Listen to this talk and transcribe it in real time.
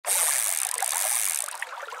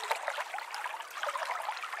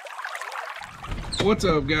What's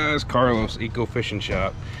up, guys? Carlos, Eco Fishing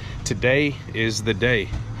Shop. Today is the day.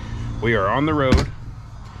 We are on the road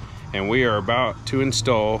and we are about to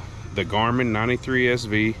install the Garmin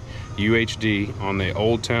 93SV UHD on the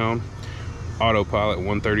Oldtown Autopilot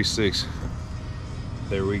 136.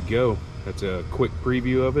 There we go. That's a quick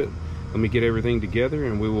preview of it. Let me get everything together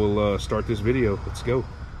and we will start this video. Let's go.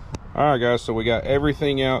 All right, guys, so we got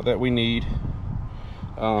everything out that we need.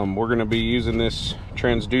 We're going to be using this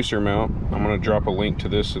transducer mount. I'm going to drop a link to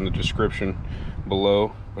this in the description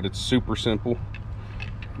below, but it's super simple.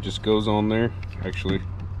 It just goes on there. Actually, it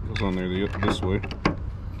goes on there this way,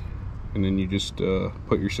 and then you just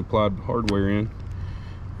put your supplied hardware in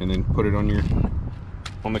and then put it on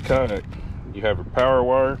the kayak. You have a power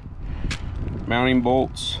wire, mounting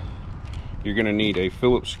bolts. You're going to need a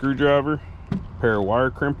Phillips screwdriver, a pair of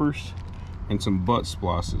wire crimpers, and some butt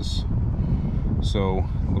splices. So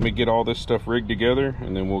let me get all this stuff rigged together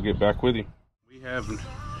and then we'll get back with you. We have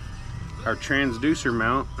our transducer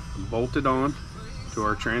mount bolted on to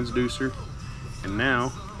our transducer, and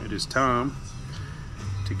now it is time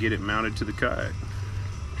to get it mounted to the kayak.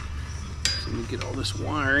 So let me get all this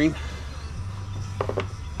wiring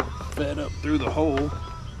fed up through the hole.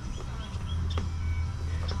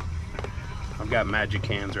 I've got magic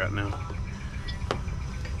hands right now.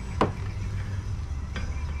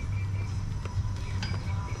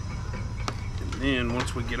 Then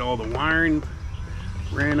once we get all the wiring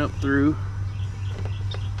ran up through,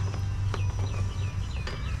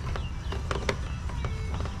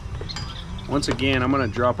 once again I'm going to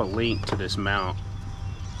drop a link to this mount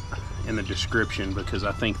in the description because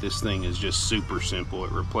I think this thing is just super simple.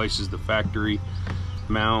 It replaces the factory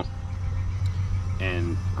mount,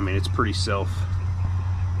 and I mean it's pretty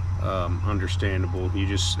understandable. You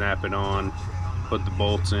just snap it on, put the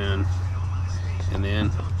bolts in, and then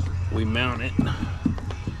we mount it.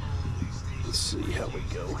 Let's see how we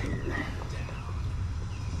go here.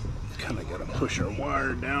 Kind of got to push our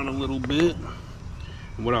wire down a little bit.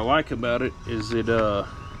 And what I like about it is it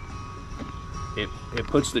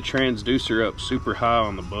puts the transducer up super high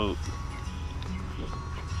on the boat,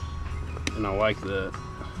 and I like that.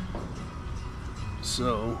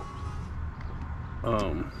 So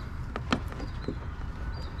there's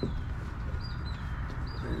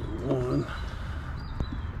one.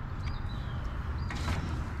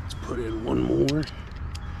 Put in one more.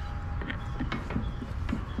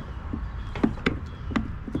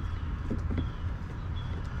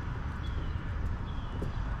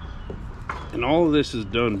 And all of this is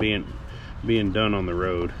done being done on the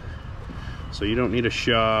road. So you don't need a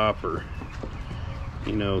shop or,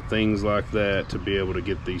 you know, things like that to be able to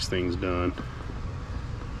get these things done.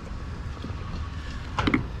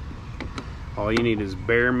 All you need is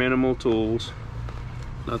bare minimal tools,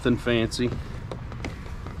 nothing fancy.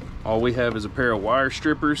 All we have is a pair of wire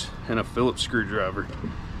strippers and a Phillips screwdriver,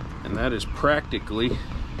 and that is practically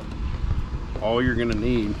all you're gonna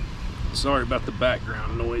need. Sorry about the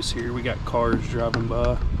background noise here. We got cars driving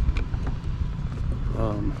by.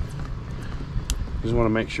 Just want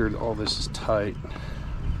to make sure that all this is tight,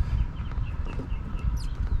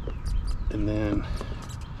 and then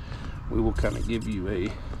we will kind of give you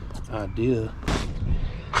a idea.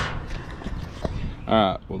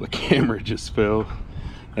 All right, well, the camera just fell.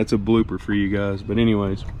 That's a blooper for you guys, but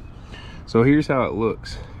anyways, so here's how it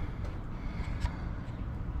looks.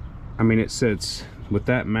 I mean, it sits with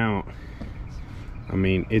that mount. I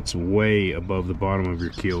mean, it's way above the bottom of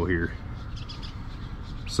your keel here.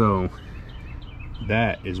 So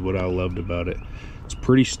that is what I loved about it. It's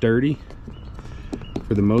pretty sturdy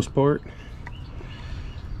for the most part,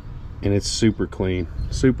 and it's super clean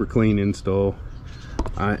install.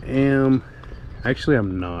 I'm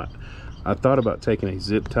not. I thought about taking a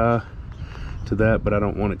zip tie to that, but I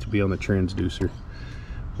don't want it to be on the transducer.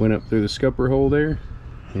 Went up through the scupper hole there,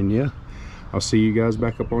 and yeah, I'll see you guys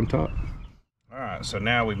back up on top. All right, so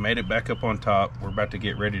now we've made it back up on top. We're about to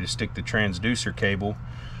get ready to stick the transducer cable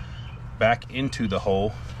back into the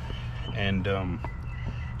hole and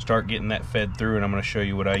start getting that fed through, and I'm going to show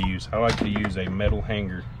you what I use. I like to use a metal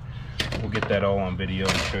hanger. We'll get that all on video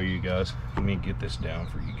and show you guys. Let me get this down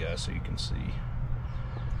for you guys so you can see.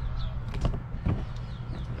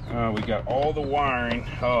 We got all the wiring,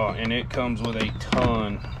 and it comes with a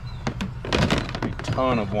ton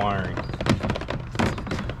of wiring.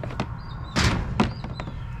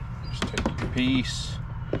 Just take your piece,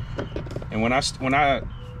 and whenever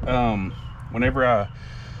I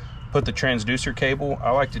put the transducer cable,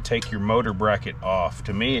 I like to take your motor bracket off.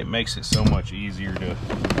 To me, it makes it so much easier to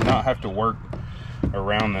not have to work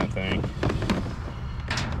around that thing.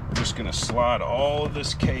 We're just gonna slide all of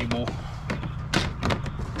this cable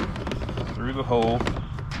through the hole.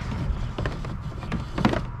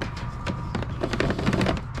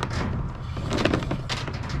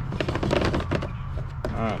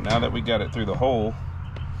 Alright, now that we got it through the hole,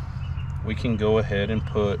 we can go ahead and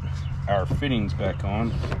put our fittings back on,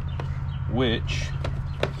 which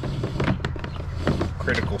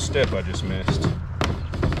critical step I just missed.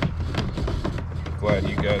 Glad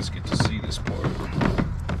you guys get to see this part.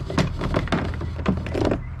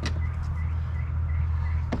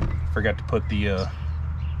 Forgot to put the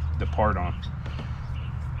part on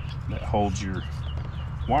that holds your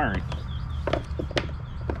wiring.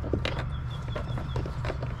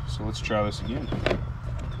 So let's try this again.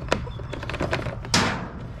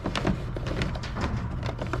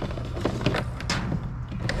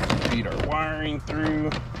 Feed our wiring through.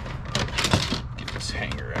 Get this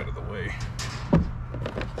hanger out of the way.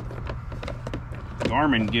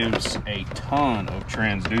 Garmin gives a ton of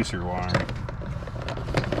transducer wiring.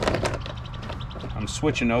 I'm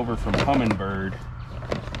switching over from Humminbird,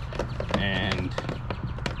 and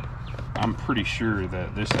I'm pretty sure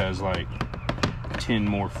that this has like 10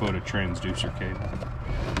 more foot of transducer cable.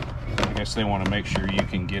 I guess they want to make sure you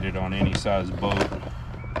can get it on any size boat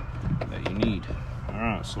that you need.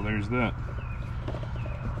 Alright, so there's that.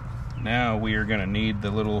 Now we are going to need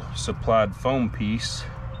the little supplied foam piece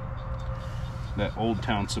that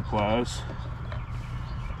Oldtown supplies.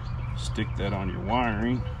 Stick that on your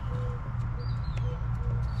wiring.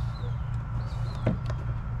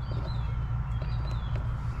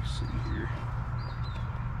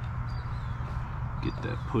 Get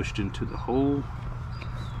that pushed into the hole.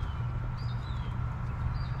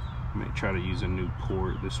 I may try to use a new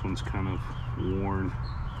port. This one's kind of worn.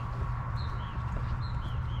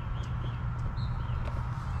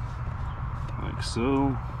 Like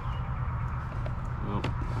so. Oh,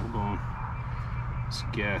 hold on. This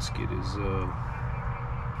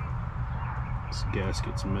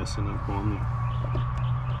gasket's messing up on me.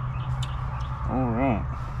 Alright.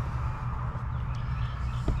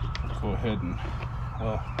 Go ahead and,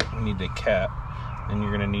 well, we need the cap. Then you're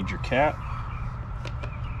going to need your cap.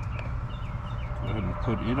 Go ahead and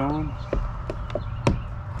put it on.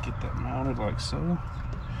 Get that mounted like so.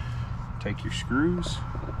 Take your screws.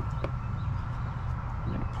 I'm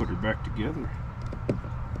going to put her back together.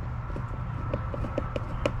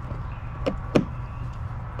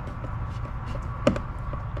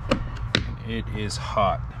 It is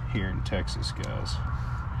hot here in Texas, guys.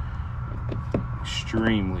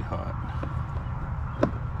 Extremely hot.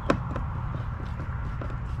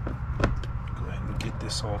 Go ahead and get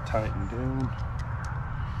this all tightened down.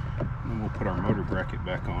 And then we'll put our motor bracket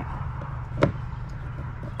back on.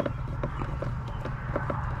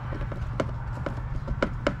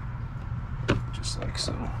 Just like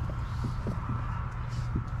so.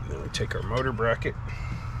 Then we take our motor bracket,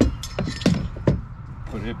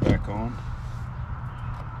 put it back on.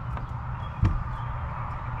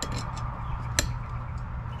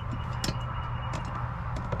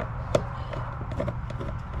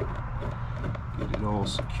 All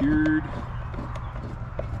secured.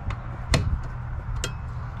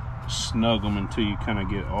 Snug them until you kind of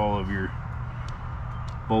get all of your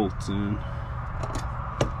bolts in.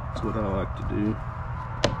 That's what I like to do.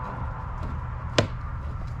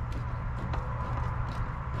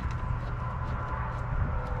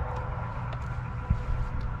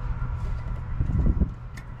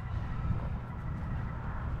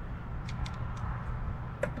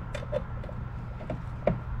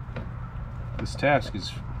 This task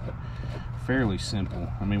is fairly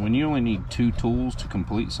simple. I mean, when you only need 2 tools to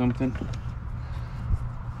complete something,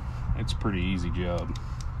 it's a pretty easy job.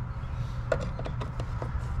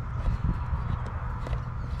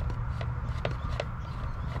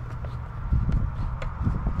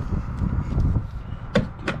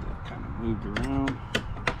 Get that kind of moved around.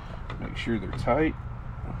 Make sure they're tight.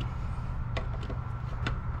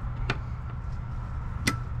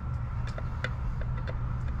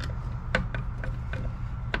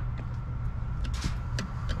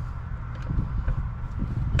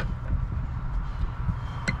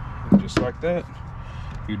 Just like that,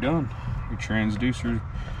 you're done. Your transducer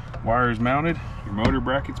wire is mounted, your motor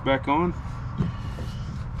bracket's back on.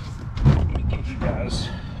 Let me get you guys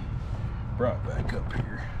brought back up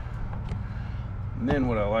here. And then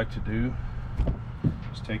what I like to do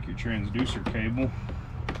is take your transducer cable,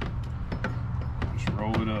 just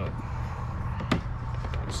roll it up.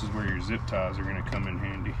 This is where your zip ties are going to come in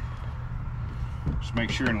handy. Just make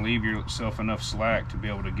sure and leave yourself enough slack to be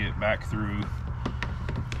able to get back through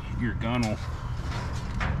your gunnel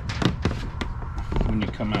when you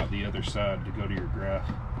come out the other side to go to your graph.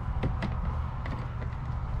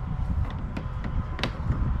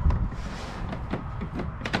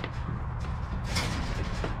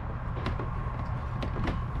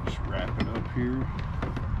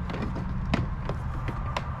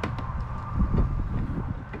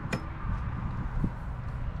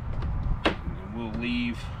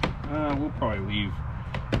 We'll probably leave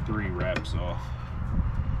 3 wraps off.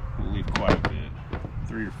 We'll leave quite a bit,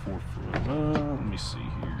 3 or 4 foot. Let me see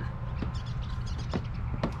here.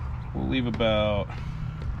 We'll leave about,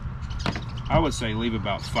 I would say leave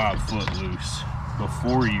about 5 foot loose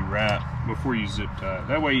before you wrap, before you zip tie.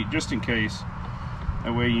 That way, just in case,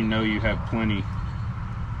 that way you know you have plenty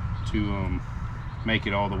to make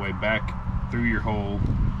it all the way back through your hole,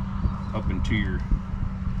 up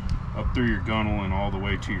through your gunnel and all the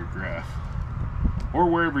way to your graph, or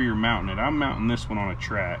wherever you're mounting it. I'm mounting this one on a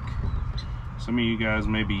track. Some of you guys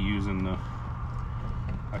may be using a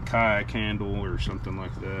kayak handle or something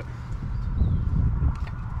like that.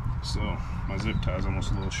 So my zip tie is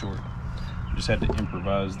almost a little short. Just had to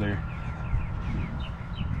improvise there.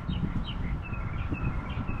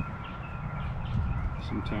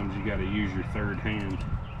 Sometimes you got to use your third hand.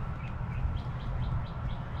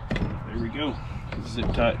 There we go.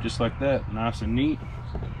 Zip tie it just like that, nice and neat.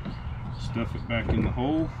 Stuff it back in the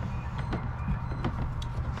hole,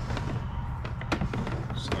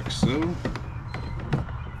 just like so.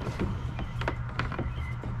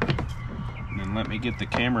 And then let me get the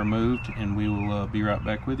camera moved and we will be right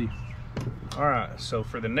back with you. Alright, so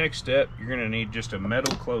for the next step, you're going to need just a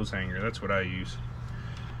metal clothes hanger. That's what I use.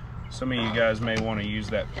 Some of you guys may want to use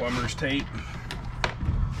that plumber's tape.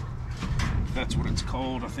 That's what it's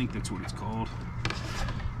called. I think that's what it's called.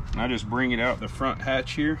 And I just bring it out the front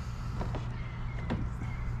hatch here.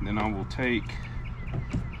 Then I will take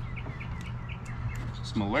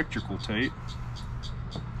some electrical tape.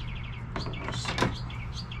 This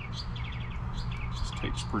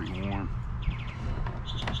tape's pretty warm.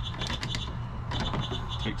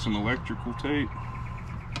 Take some electrical tape.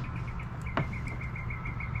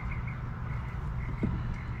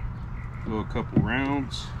 Go a couple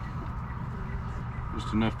rounds.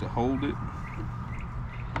 Just enough to hold it.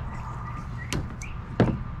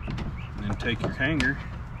 And then take your hanger.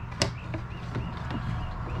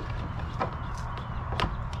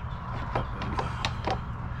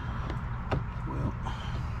 Well,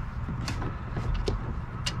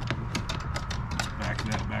 back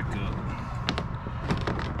that back up.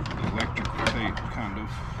 The electrical tape kind of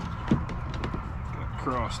got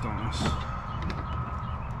crossed on us.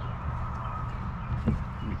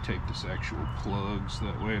 Take this actual plugs,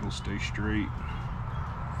 that way it'll stay straight.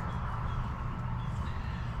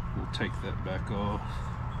 We'll take that back off.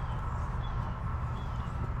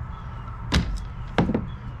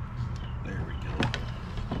 There we go.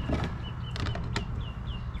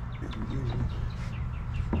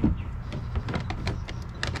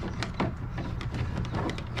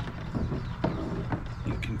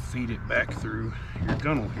 You can feed it back through your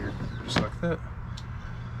gunnel here, just like that.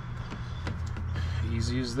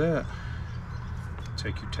 Easy as that.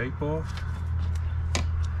 Take your tape off.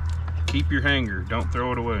 Keep your hanger, don't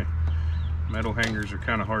throw it away. Metal hangers are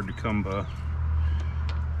kind of hard to come by,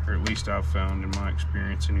 or at least I've found in my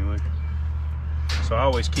experience anyway. So I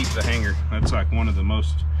always keep the hanger. That's like one of the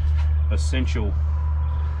most essential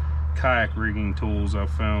kayak rigging tools I've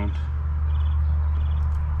found.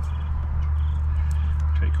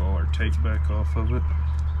 Take all our tape back off of it.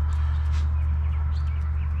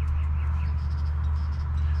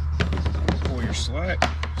 Your slack.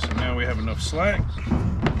 So now we have enough slack.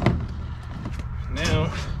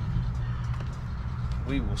 Now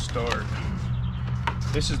we will start.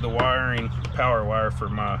 This is the wiring, power wire for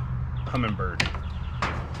my Humminbird.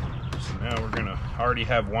 So now we're gonna already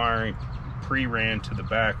have wiring pre-ran to the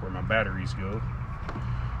back where my batteries go.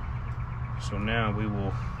 So now we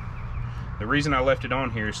will, the reason I left it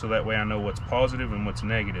on here is so that way I know what's positive and what's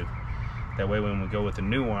negative. That way when we go with the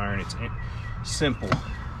new wiring, it's simple.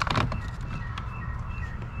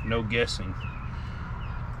 No guessing.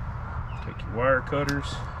 Take your wire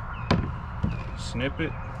cutters, snip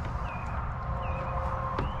it,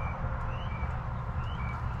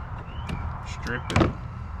 strip it.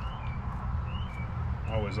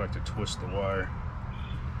 I always like to twist the wire.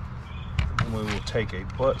 And we will take a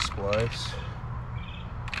butt splice.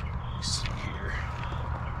 Let's see here.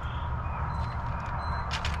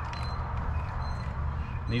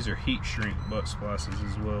 And these are heat shrink butt splices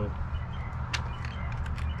as well.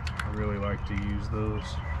 I really like to use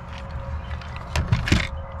those.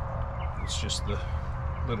 It's just the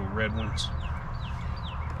little red ones.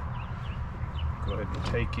 Go ahead and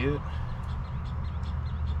take it,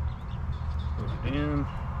 put it in,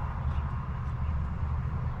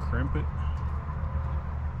 crimp it.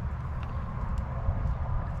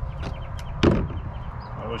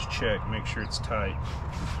 Always check, make sure it's tight.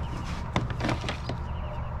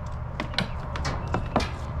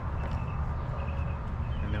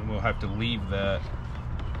 We'll have to leave that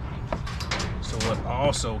So what I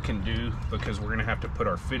also can do, because we're gonna have to put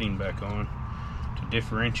our fitting back on to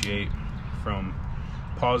differentiate from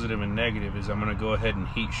positive and negative, is I'm gonna go ahead and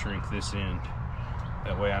heat shrink this end.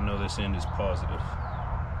 That way I know this end is positive.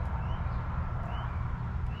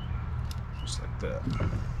 Just like that.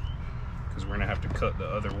 Because we're gonna have to cut the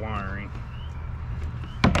other wiring.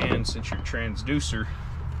 And since your transducer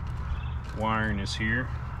wiring is here,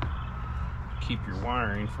 keep your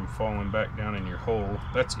wiring from falling back down in your hole.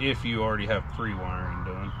 That's if you already have pre-wiring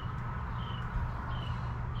done.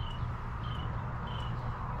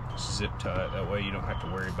 Just zip tie it, that way you don't have to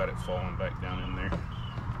worry about it falling back down in there.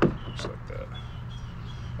 Just like that.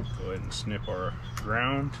 Go ahead and snip our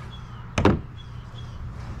ground.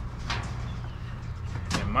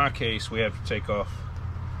 In my case, we have to take off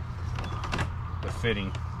the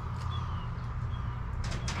fitting.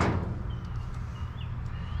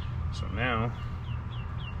 So now,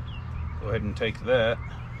 go ahead and take that.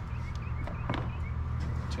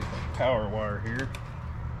 Take the power wire here.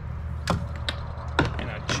 And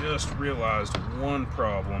I just realized one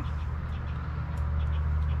problem.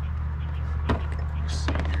 Let's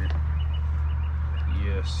see here.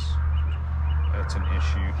 Yes, that's an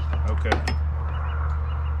issue. Okay.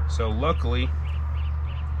 So luckily,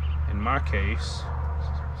 in my case,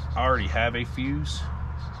 I already have a fuse.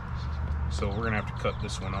 So we're gonna have to cut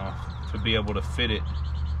this one off to be able to fit it.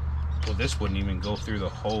 Well, this wouldn't even go through the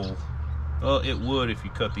hole. Well, it would if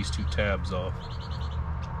you cut these two tabs off.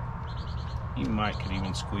 You could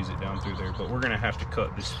even squeeze it down through there, but we're gonna have to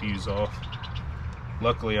cut this fuse off.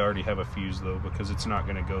 Luckily, I already have a fuse though, because it's not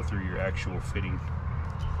gonna go through your actual fitting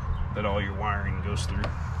that all your wiring goes through.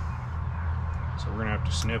 So we're gonna have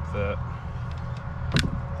to snip that.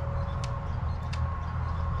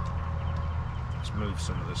 Let's move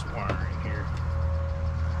some of this wiring here.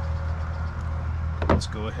 Let's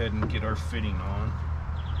go ahead and get our fitting on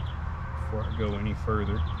before I go any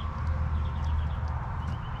further.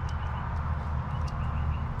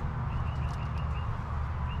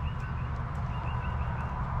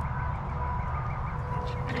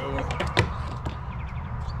 There we go.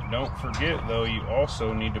 Don't forget though, you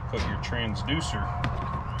also need to put your transducer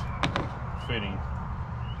fitting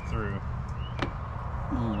through.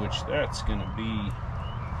 Ooh, which that's gonna be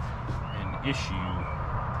an issue.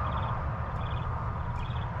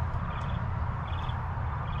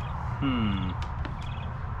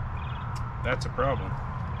 That's a problem.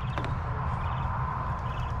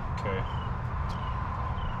 Okay.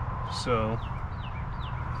 So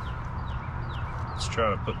let's try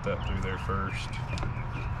to put that through there first.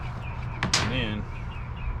 And then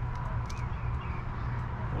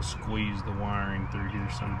we'll squeeze the wiring through here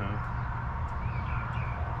somehow.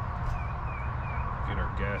 Get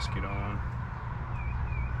our gasket on.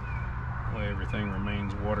 That way everything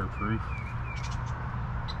remains waterproof.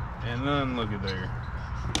 And then look at there.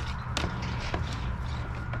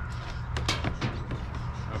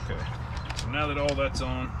 Okay, so now that all that's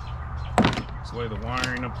on, let's lay the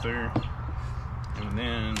wiring up there and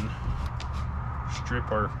then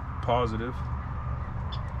strip our positive.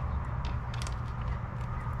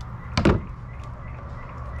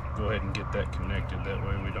 Go ahead and get that connected, that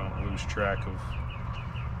way we don't lose track of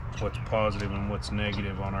what's positive and what's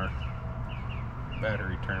negative on our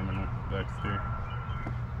battery terminal back there.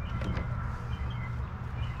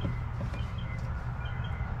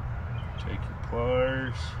 Take your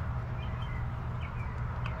pliers,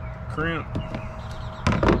 crimp,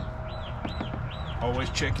 always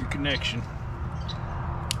check your connection,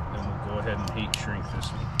 then we'll go ahead and heat shrink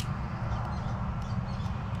this one.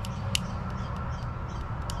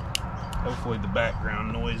 Hopefully the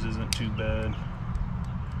background noise isn't too bad.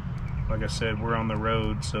 Like I said, we're on the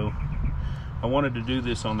road, so I wanted to do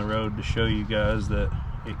this on the road to show you guys that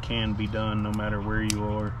it can be done no matter where you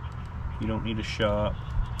are. You don't need a shop.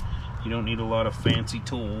 You don't need a lot of fancy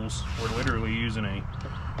tools. We're literally using a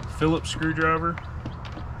Phillips screwdriver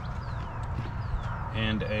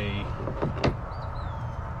and a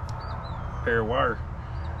pair of wire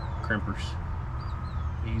crimpers.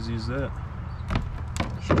 Easy as that.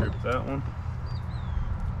 Strip that one.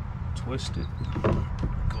 Twist it.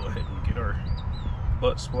 Go ahead and get our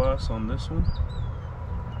butt splice on this one.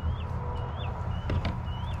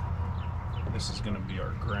 This is going to be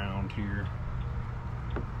our ground here.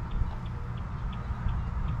 Let's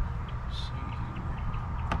see here.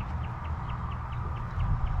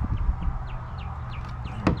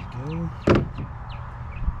 There we go.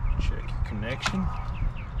 Check your connection.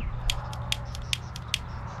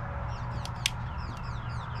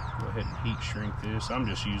 Go ahead and heat shrink this. I'm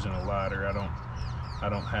just using a lighter. I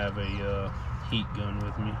don't have a heat gun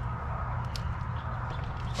with me.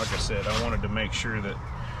 Like I said, I wanted to make sure that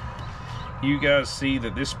you guys see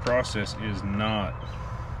that this process is not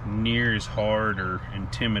near as hard or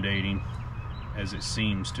intimidating as it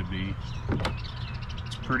seems to be.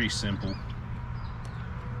 It's pretty simple.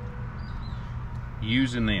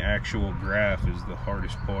 Using the actual graph is the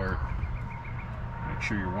hardest part. Make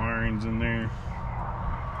sure your wiring's in there.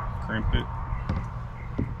 Crimp it.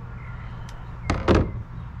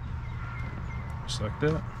 Just like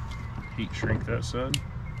that. Heat shrink that side.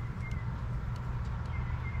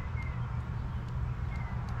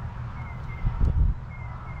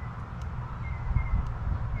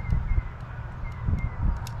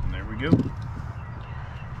 And there we go.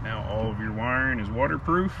 Now all of your wiring is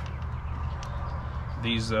waterproof.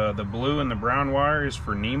 These the blue and the brown wire is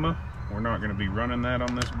for NEMA. We're not going to be running that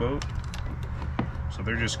on this boat. So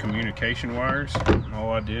they're just communication wires.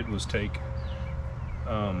 All I did was take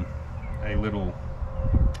a little,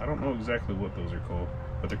 I don't know exactly what those are called,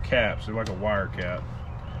 but they're caps. They're like a wire cap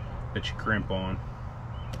that you crimp on.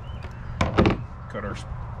 Cut our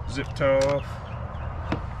zip tie off.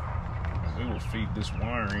 We will feed this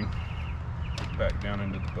wiring back down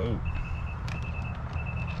into the boat.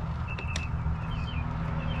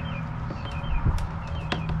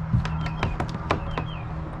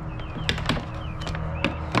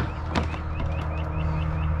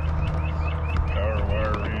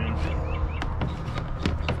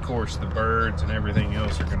 Of course, the birds and everything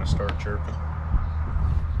else are going to start chirping.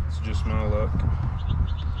 It's just my luck.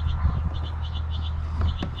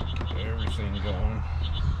 Get everything going.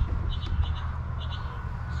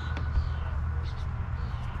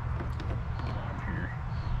 Here.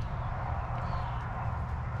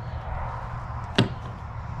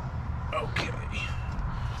 Okay.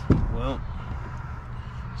 Well,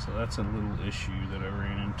 so that's a little issue that I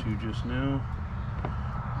ran into just now.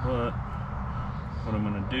 But what I'm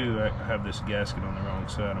going to do, I have this gasket on the wrong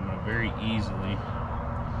side. I'm going to very easily,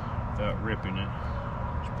 without ripping it,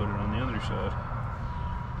 just put it on the other side.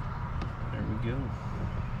 There we go.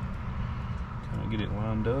 Kind of get it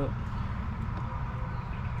lined up.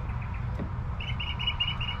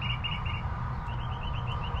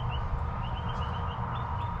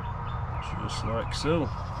 Just like so.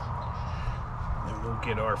 Then we'll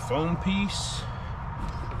get our foam piece.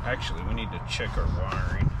 Actually, we need to check our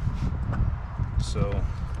wiring. So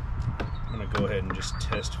I'm gonna go ahead and just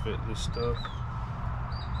test fit this stuff,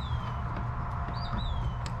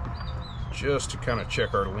 just to kind of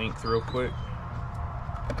check our length real quick.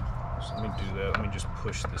 So let me do that. Let me just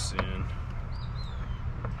push this in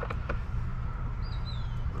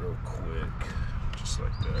real quick, just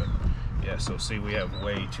like that. Yeah, so see, we have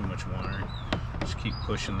way too much wiring. Just keep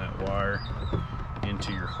pushing that wire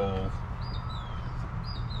into your hole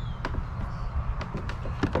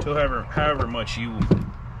until however much you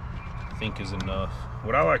think is enough.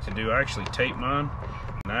 What I like to do, I actually tape mine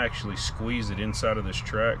and I actually squeeze it inside of this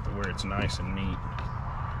track to where it's nice and neat.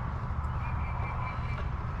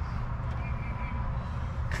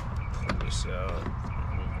 Pull this out,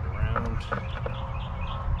 move it around.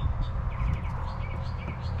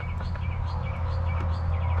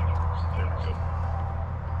 There we go.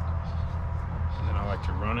 And then I like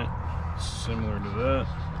to run it similar to that.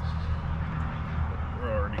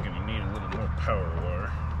 We're already going to need a little more power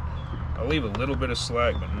wire. I'll leave a little bit of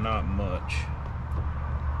slack, but not much.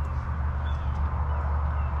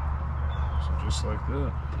 So just like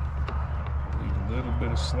that. Leave a little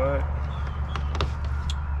bit of slack.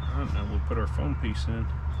 Alright, now we'll put our foam piece in.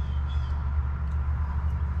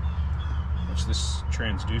 Which this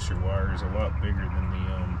transducer wire is a lot bigger than the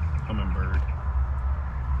Humminbird.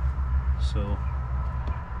 So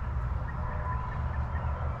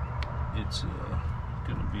it's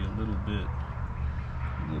going to be a little bit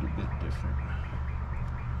different.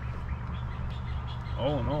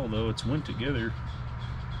 All in all, though, it's went together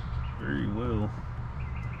very well,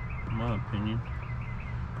 in my opinion.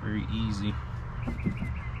 Very easy.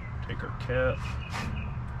 Take our cap,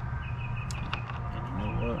 and you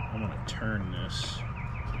know what? I'm going to turn this.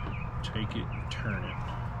 Take it and turn it.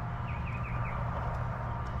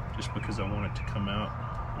 Just because I want it to come out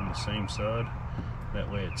on the same side. That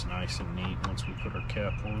way it's nice and neat once we put our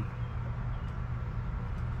cap on.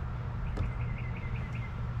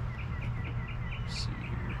 Let's see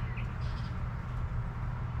here.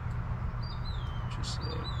 Just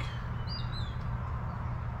like,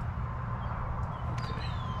 okay.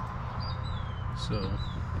 So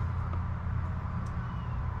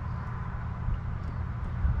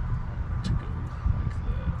to go like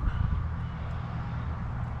that.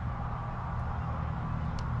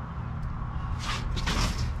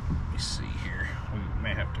 Let me see here. We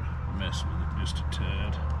may have to mess with it just a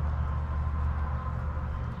tad.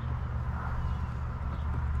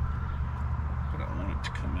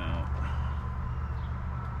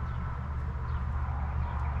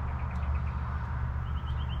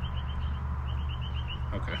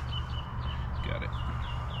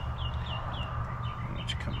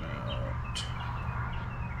 to come out.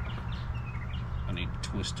 I need to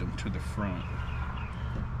twist them to the front.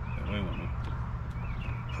 That way when we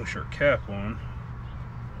push our cap on,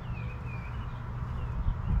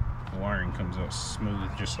 the wiring comes out smooth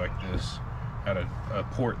just like this out of a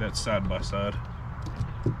port that's side by side.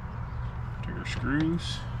 Trigger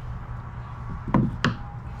screws. Put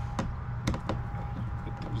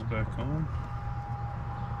those back on.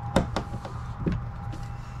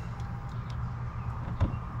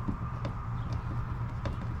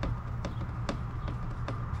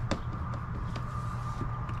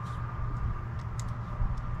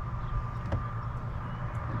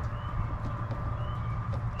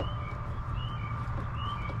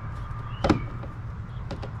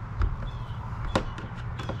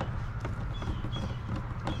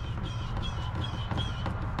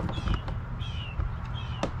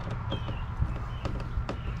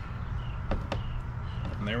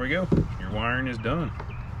 And there we go, your wiring is done.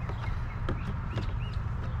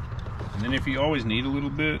 And then if you always need a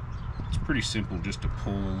little bit, it's pretty simple just to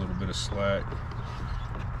pull a little bit of slack.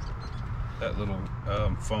 That little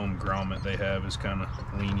foam grommet they have is kind of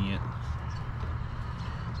lenient.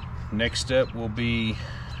 Next step will be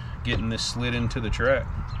getting this slid into the track.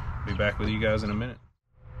 Be back with you guys in a minute.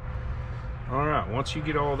 Alright, once you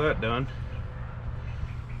get all that done,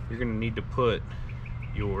 you're going to need to put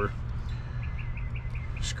your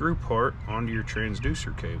screw part onto your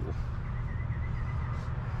transducer cable,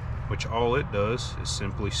 which all it does is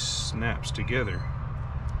simply snaps together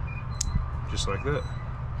just like that.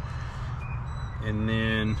 And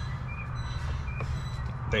then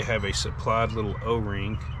they have a supplied little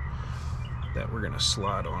O-ring that we're going to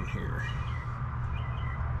slide on here.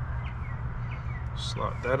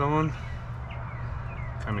 Slot that on,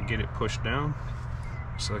 kind of get it pushed down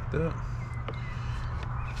just like that.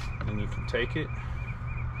 Then you can take it,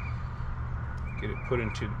 get it put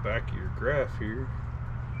into the back of your graph here.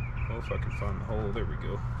 Well, if I can find the hole, there we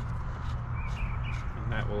go.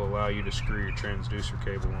 And that will allow you to screw your transducer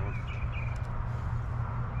cable on.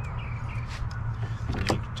 Then you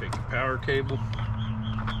can take the power cable,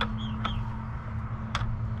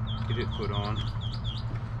 get it put on,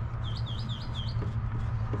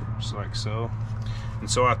 just like so. And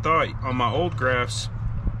so I thought on my old graphs,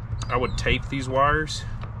 I would tape these wires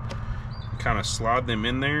and kind of slide them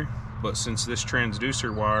in there. But since this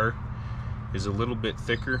transducer wire is a little bit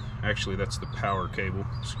thicker, actually that's the power cable,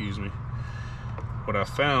 excuse me, what I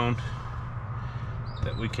found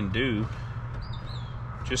that we can do,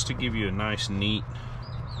 just to give you a nice neat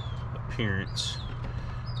appearance,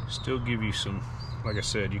 still give you some, like I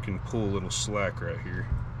said, you can pull a little slack right here,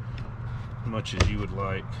 as much as you would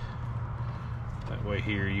like. That way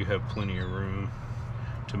here you have plenty of room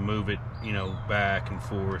to move it, you know, back and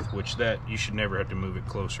forth, which that you should never have to move it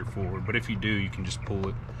closer forward, but if you do, you can just pull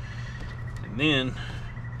it. And then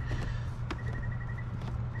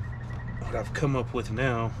what I've come up with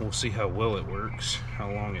now, we'll see how well it works, how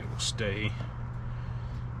long it will stay.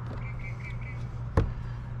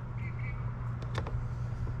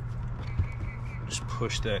 Just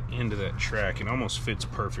push that into that track. It almost fits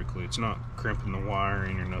perfectly. It's not crimping the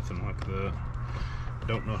wiring or nothing like that.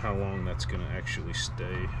 Don't know how long that's going to actually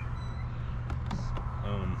stay.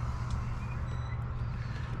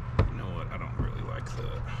 You know what? I don't really like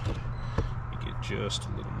that. You get just a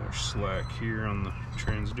little more slack here on the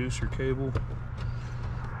transducer cable.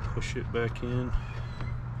 Push it back in,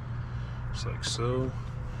 just like so.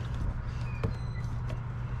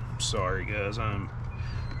 I'm sorry, guys. I'm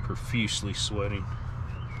profusely sweating.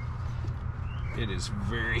 It is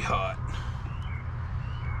very hot.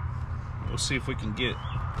 We'll see if we can get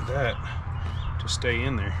that to stay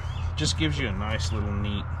in there. Just gives you a nice little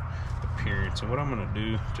neat appearance. And what I'm going to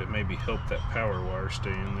do to maybe help that power wire stay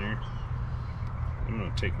in there, I'm going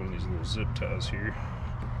to take one of these little zip ties here.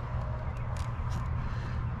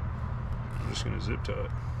 I'm just going to zip tie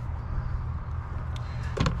it.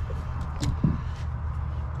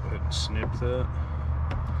 Go ahead and snip that.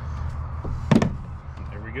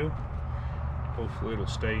 There we go. Hopefully it'll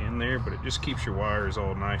stay in there, but it just keeps your wires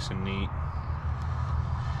all nice and neat.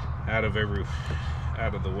 Out of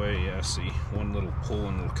the way. Yeah, I see one little pull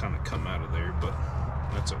and it'll kind of come out of there, but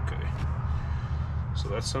that's okay. So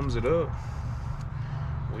that sums it up.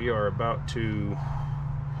 We are about to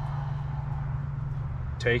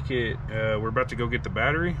take it, we're about to go get the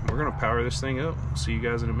battery. We're gonna power this thing up. See you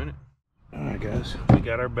guys in a minute. Alright guys, we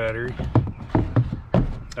got our battery.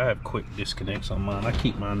 I have quick disconnects on mine. I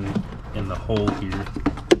keep mine in the hole here.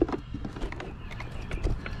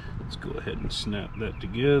 Let's go ahead and snap that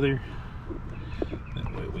together.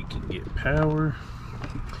 That way we can get power.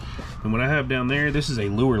 And what I have down there, this is a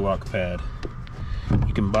lure lock pad.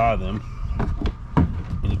 You can buy them,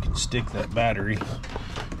 and you can stick that battery.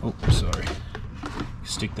 Oh, sorry.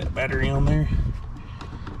 Stick that battery on there,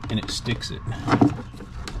 and it sticks it.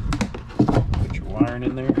 Put your wiring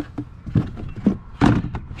in there.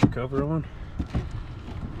 Put your cover on.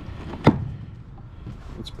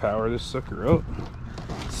 Let's power this sucker up.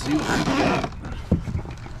 Let's see what we got.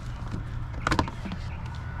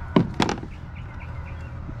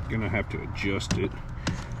 Gonna have to adjust it.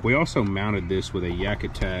 We also mounted this with a Yak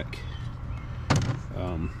Attack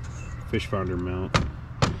fish finder mount.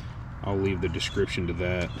 I'll leave the description to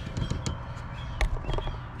that,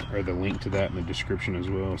 or the link to that in the description as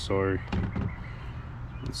well. Sorry.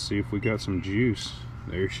 Let's see if we got some juice.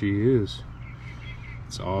 There she is.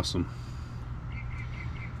 It's awesome.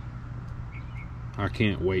 I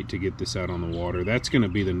can't wait to get this out on the water. That's going to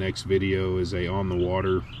be the next video, is a on the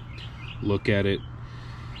water look at it.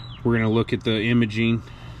 We're going to look at the imaging,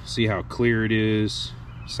 see how clear it is,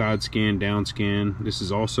 side scan, down scan. This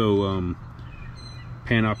is also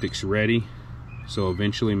Panoptics ready, so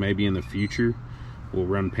eventually, maybe in the future, we'll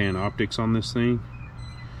run Panoptics on this thing.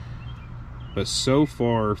 But so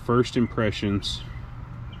far, first impressions,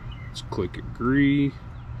 let's click agree,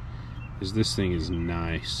 is this thing is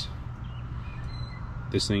nice.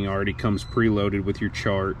 This thing already comes preloaded with your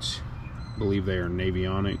charts. I believe they are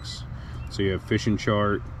Navionics. So you have fishing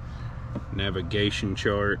chart, navigation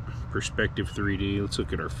chart, perspective 3D. Let's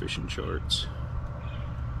look at our fishing charts.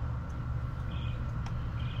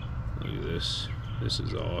 Look at this. This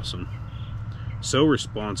is awesome. So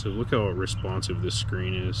responsive. Look how responsive this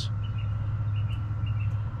screen is.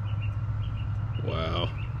 Wow.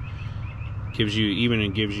 Gives you, even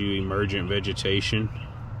it gives you emergent vegetation.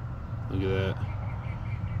 Look at that.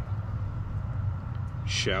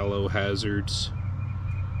 Shallow hazards.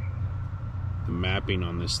 The mapping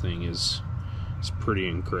on this thing is pretty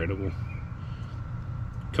incredible.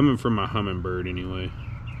 Coming from my Humminbird anyway,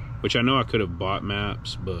 which I know I could have bought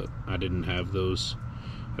maps, but I didn't have those.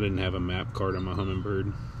 I didn't have a map card on my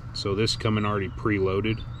Humminbird. So this coming already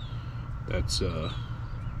preloaded, that's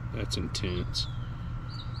intense.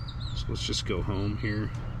 So let's just go home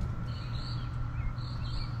here.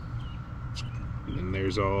 And then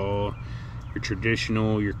there's all your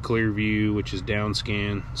traditional, your clear view, which is down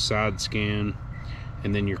scan, side scan,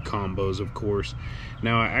 and then your combos, of course.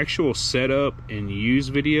 Now, an actual setup and use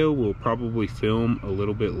video we'll probably film a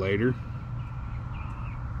little bit later,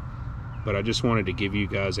 but I just wanted to give you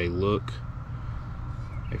guys a look,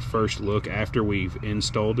 a first look after we've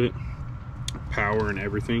installed it, power and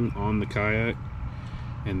everything on the kayak.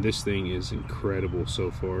 And this thing is incredible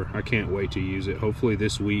so far. I can't wait to use it. Hopefully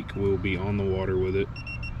this week we'll be on the water with it.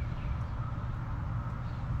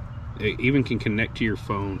 It even can connect to your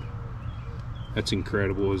phone. That's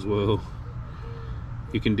incredible as well.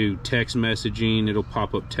 You can do text messaging, it'll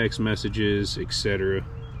pop up text messages, etc.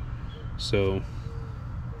 So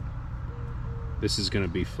this is gonna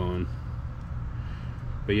be fun.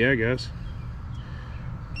 But yeah, guys,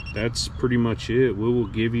 that's pretty much it. We will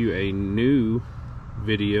give you a new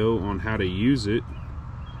video on how to use it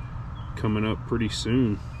coming up pretty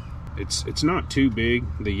soon. It's not too big.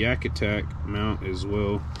 The Yak Attack mount as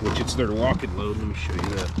well, which it's their lock and load. Let me show you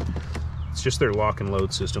that. It's just their lock and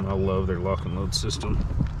load system. I love their lock and load system.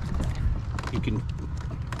 You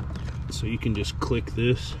can just click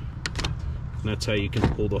this, and that's how you can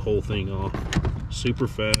pull the whole thing off super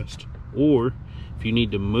fast. Or if you need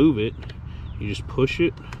to move it, you just push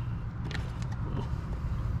it,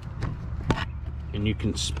 and you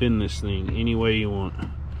can spin this thing any way you want,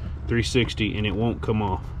 360, and it won't come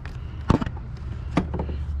off.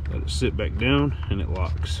 Let it sit back down and it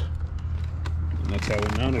locks. And that's how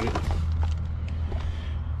we mounted it.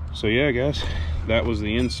 So yeah, guys, that was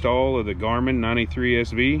the install of the Garmin 93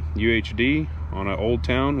 SV UHD on an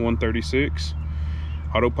Oldtown 136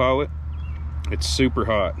 Autopilot. It's super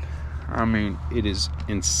hot. I mean, it is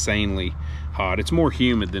insanely hot. It's more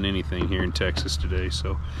humid than anything here in Texas today.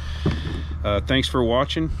 So thanks for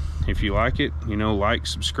watching. If you like it, like,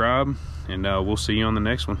 subscribe, and we'll see you on the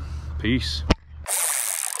next one. Peace.